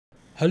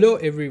Hello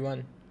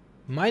everyone,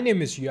 my name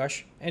is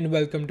Yash and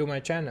welcome to my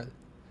channel.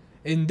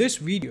 In this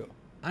video,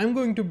 I'm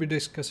going to be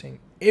discussing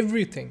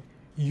everything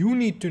you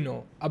need to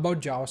know about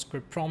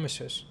JavaScript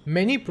promises.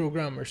 Many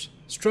programmers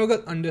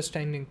struggle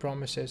understanding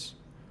promises,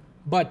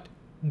 but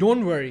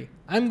don't worry,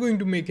 I'm going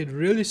to make it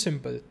really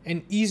simple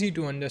and easy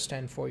to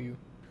understand for you.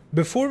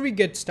 Before we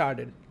get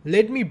started,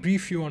 let me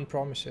brief you on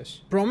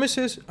promises.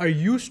 Promises are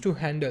used to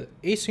handle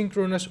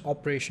asynchronous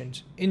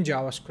operations in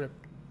JavaScript.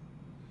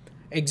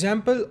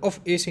 Example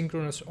of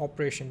asynchronous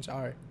operations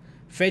are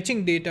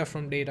fetching data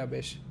from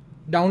database,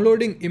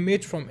 downloading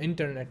image from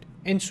internet,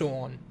 and so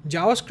on.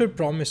 JavaScript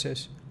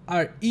promises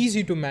are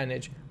easy to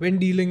manage when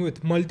dealing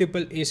with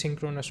multiple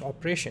asynchronous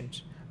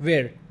operations,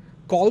 where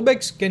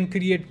callbacks can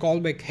create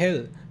callback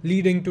hell,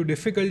 leading to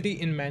difficulty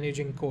in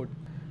managing code.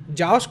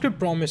 JavaScript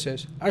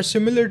promises are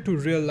similar to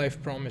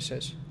real-life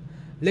promises.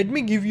 Let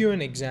me give you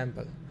an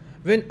example.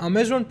 When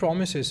Amazon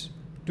promises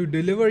to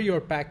deliver your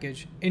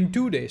package in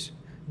 2 days,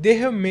 they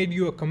have made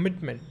you a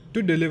commitment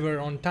to deliver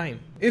on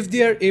time. If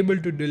they are able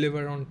to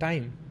deliver on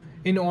time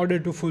in order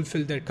to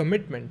fulfill their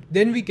commitment,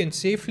 then we can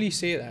safely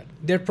say that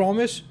their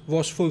promise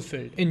was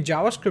fulfilled. In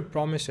JavaScript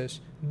promises,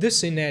 this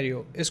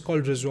scenario is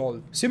called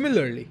resolve.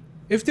 Similarly,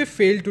 if they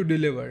fail to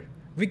deliver,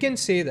 we can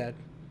say that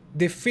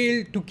they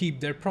failed to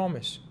keep their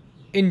promise.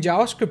 In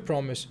JavaScript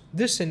promise,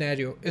 this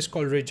scenario is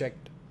called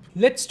reject.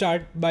 Let's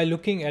start by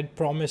looking at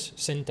promise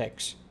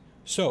syntax.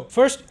 So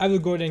first I will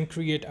go ahead and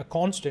create a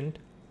constant,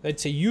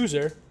 let's say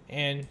user,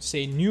 and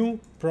say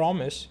new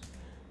promise.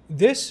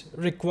 This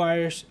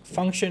requires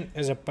function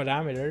as a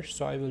parameter,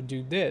 so I will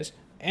do this,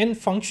 and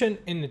function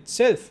in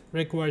itself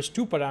requires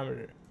two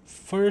parameters.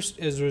 First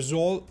is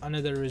resolve,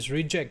 another is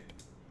reject,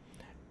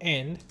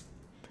 and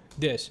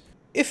this.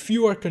 If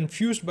you are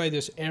confused by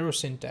this arrow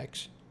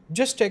syntax,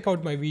 just check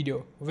out my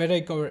video where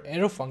I cover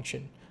arrow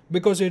function,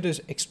 because it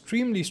is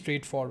extremely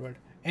straightforward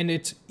and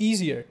it's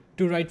easier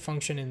to write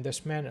function in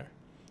this manner.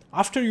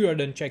 After you are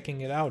done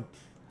checking it out,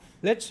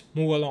 let's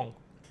move along.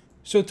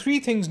 So three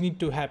things need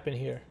to happen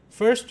here.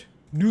 First,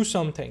 do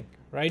something,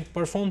 right?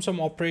 Perform some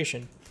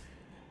operation.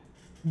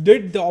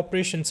 Did the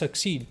operation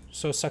succeed?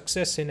 So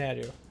success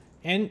scenario.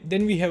 And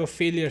then we have a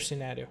failure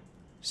scenario.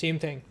 Same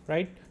thing,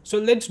 right? So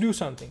let's do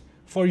something.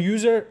 For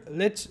user,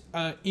 let's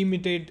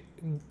imitate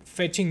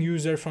fetching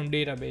user from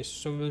database.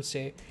 So we'll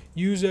say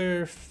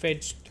user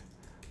fetched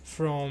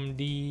from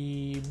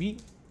DB.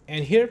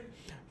 And here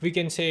we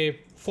can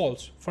say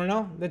false. For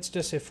now, let's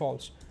just say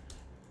false.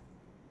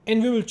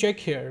 And we will check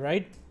here,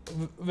 right,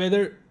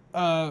 whether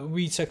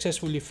we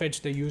successfully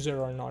fetched the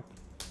user or not.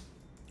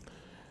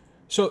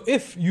 So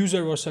if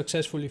user was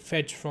successfully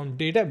fetched from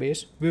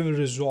database, we will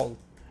resolve.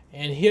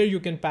 And here you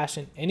can pass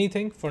in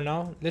anything. For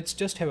now, let's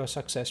just have a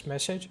success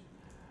message.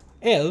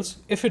 Else,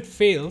 if it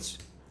fails,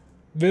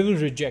 we will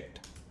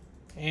reject.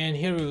 And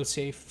here we will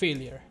say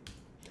failure.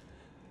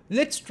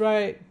 Let's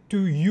try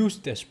to use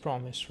this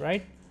promise,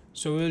 right?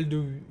 So we'll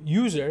do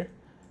user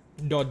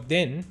dot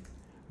then,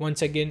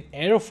 once again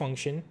arrow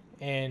function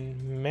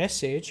and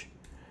message,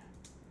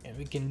 and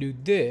we can do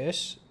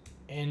this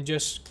and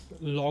just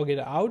log it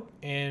out,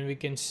 and we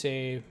can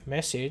say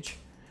message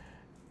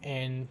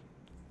and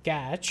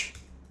catch,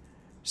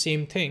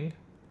 same thing,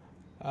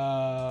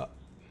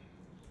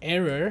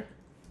 error,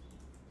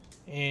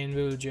 and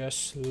we'll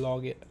just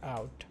log it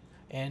out.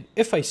 And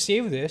if I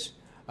save this,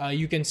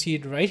 you can see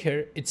it right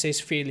here, it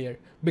says failure,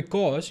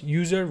 because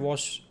user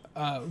was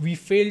we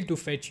failed to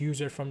fetch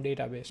user from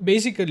database.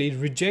 Basically,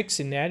 reject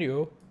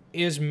scenario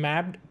is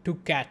mapped to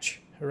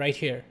catch right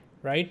here,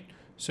 right?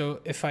 So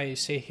if I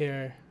say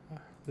here,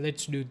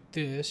 let's do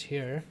this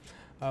here,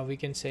 we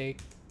can say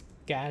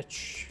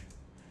catch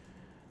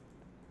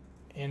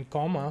and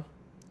comma,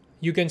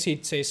 you can see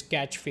it says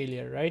catch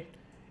failure, right?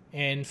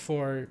 And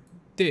for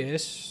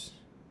this,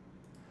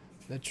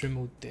 let's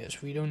remove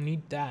this, we don't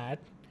need that.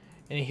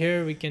 And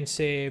here we can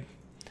say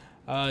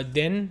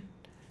then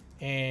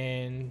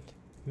and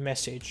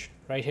message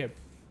right here.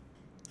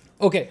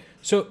 Okay,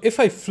 so if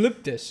I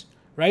flip this,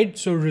 right,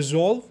 so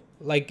resolve,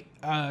 like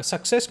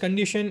success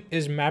condition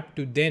is mapped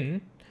to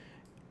then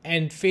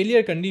and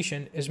failure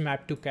condition is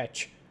mapped to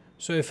catch.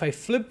 So if I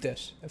flip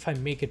this, if I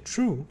make it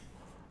true,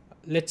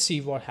 let's see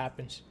what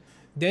happens.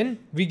 Then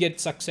we get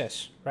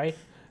success, right?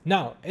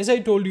 Now, as I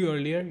told you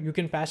earlier, you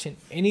can pass in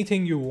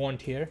anything you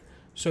want here.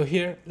 So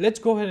here, let's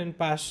go ahead and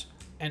pass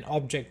an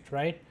object,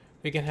 right?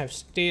 We can have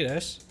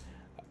status,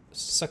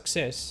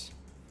 success.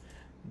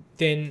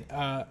 Then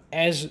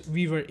as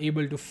we were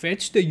able to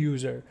fetch the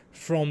user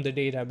from the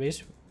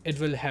database, it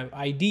will have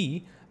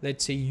ID,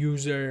 let's say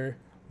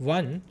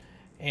user1,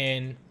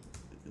 and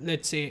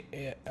let's say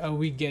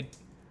we get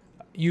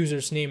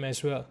user's name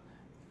as well.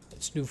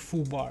 Let's do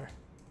foobar.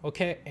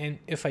 Okay, and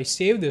if I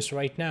save this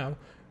right now,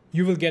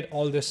 you will get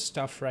all this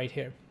stuff right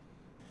here.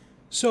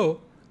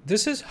 So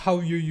this is how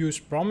you use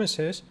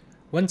promises.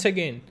 Once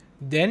again,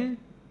 then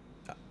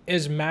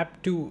is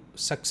mapped to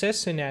success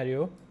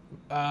scenario,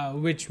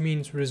 which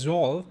means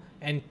resolve,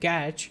 and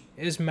catch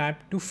is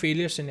mapped to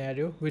failure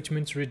scenario, which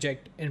means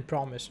reject in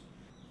promise.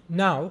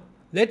 Now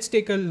let's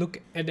take a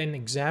look at an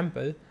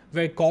example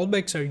where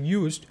callbacks are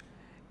used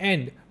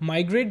and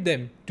migrate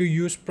them to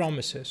use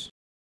promises.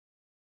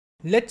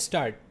 Let's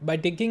start by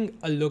taking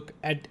a look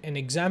at an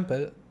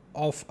example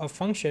of a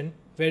function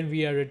where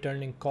we are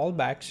returning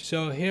callbacks.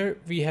 So here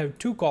we have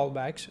two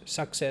callbacks,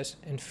 success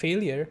and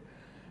failure,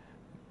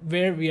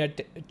 where we are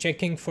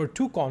checking for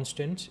two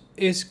constants: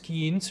 is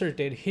key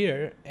inserted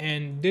here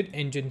and did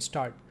engine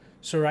start.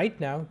 So right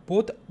now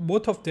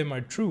both of them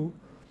are true,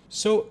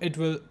 so it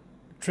will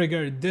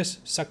trigger this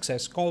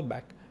success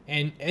callback.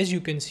 And as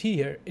you can see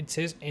here, it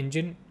says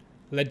engine,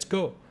 let's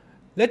go.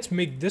 Let's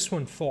make this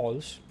one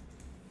false.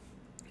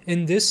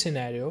 In this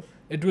scenario,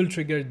 it will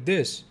trigger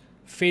this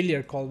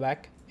failure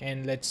callback,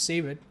 and let's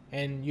save it.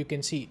 And you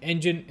can see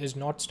engine is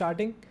not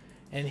starting.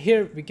 And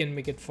here we can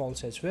make it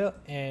false as well.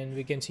 And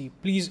we can see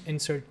please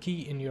insert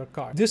key in your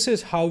car. This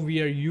is how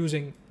we are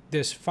using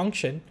this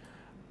function.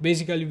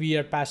 Basically, we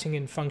are passing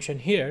in function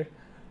here.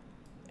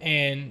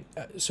 And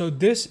so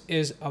this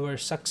is our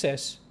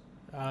success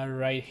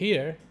right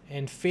here,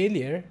 and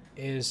failure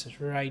is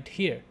right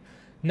here.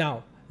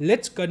 Now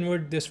let's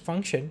convert this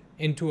function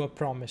into a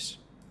promise.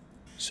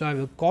 So I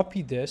will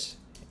copy this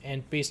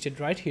and paste it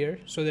right here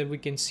so that we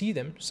can see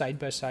them side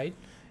by side,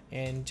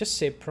 and just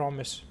say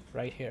promise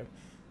right here,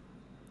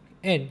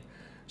 and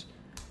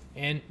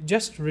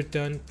just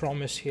return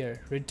promise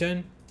here,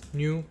 return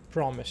new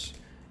promise.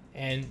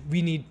 And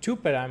we need two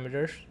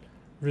parameters,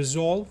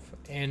 resolve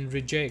and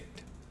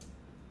reject.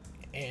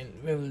 And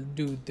we will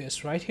do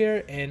this right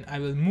here, and I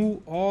will move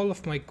all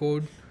of my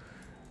code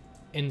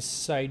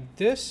inside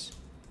this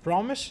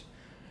promise.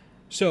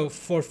 So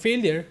for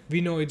failure,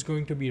 we know it's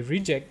going to be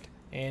reject,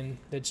 and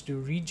let's do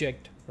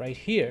reject right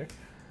here.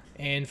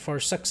 And for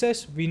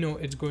success, we know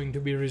it's going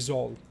to be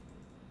resolve.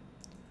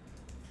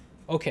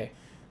 Okay,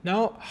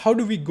 now how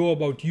do we go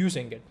about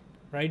using it,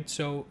 right?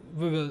 So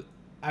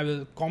I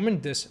will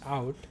comment this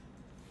out,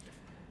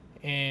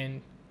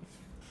 and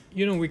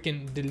we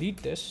can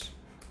delete this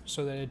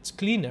so that it's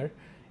cleaner.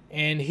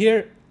 And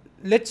here,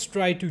 let's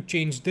try to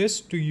change this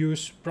to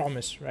use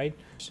promise, right?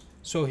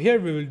 So here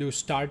we will do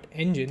start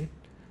engine,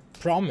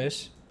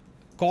 promise,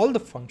 call the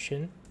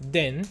function,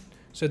 then,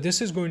 so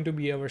this is going to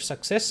be our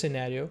success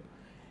scenario.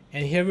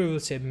 And here we will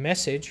say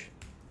message,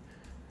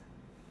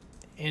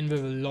 and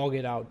we will log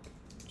it out.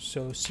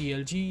 So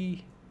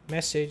clg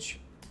message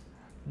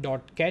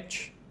dot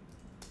catch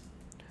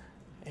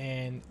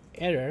and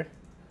error,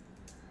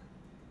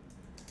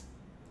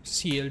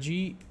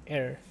 clg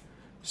error.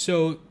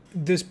 So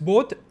this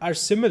both are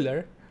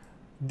similar.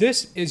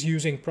 This is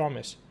using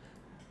promise,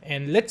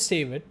 and let's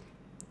save it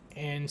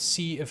and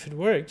see if it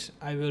works.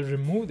 I will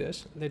remove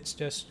this. Let's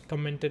just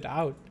comment it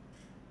out.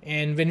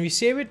 And when we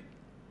save it,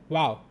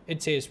 wow,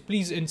 it says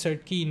please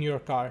insert key in your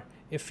car.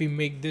 If we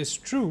make this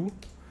true,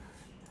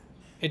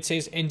 it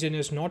says engine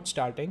is not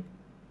starting.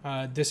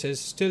 This is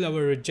still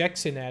our reject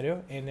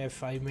scenario. And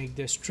if I make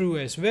this true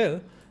as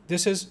well,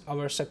 this is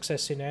our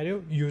success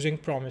scenario using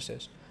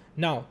promises.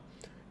 Now,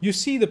 you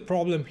see the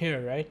problem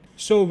here, right?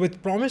 So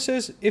with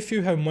promises, if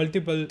you have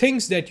multiple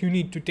things that you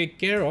need to take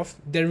care of,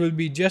 there will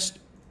be just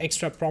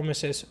extra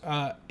promises,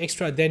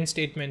 extra then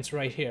statements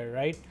right here,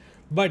 right?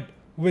 But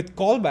with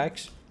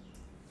callbacks,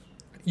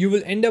 you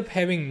will end up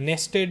having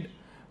nested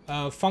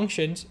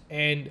functions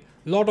and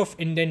a lot of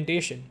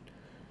indentation.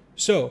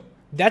 So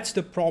that's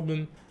the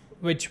problem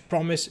which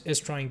promise is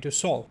trying to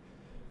solve.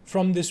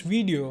 From this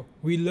video,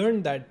 we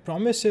learned that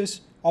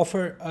promises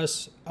offer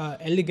us an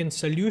elegant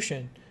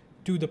solution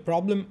to the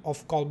problem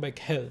of callback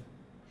hell.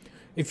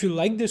 If you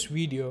like this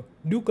video,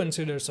 do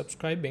consider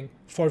subscribing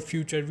for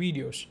future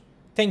videos.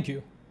 Thank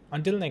you.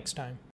 Until next time.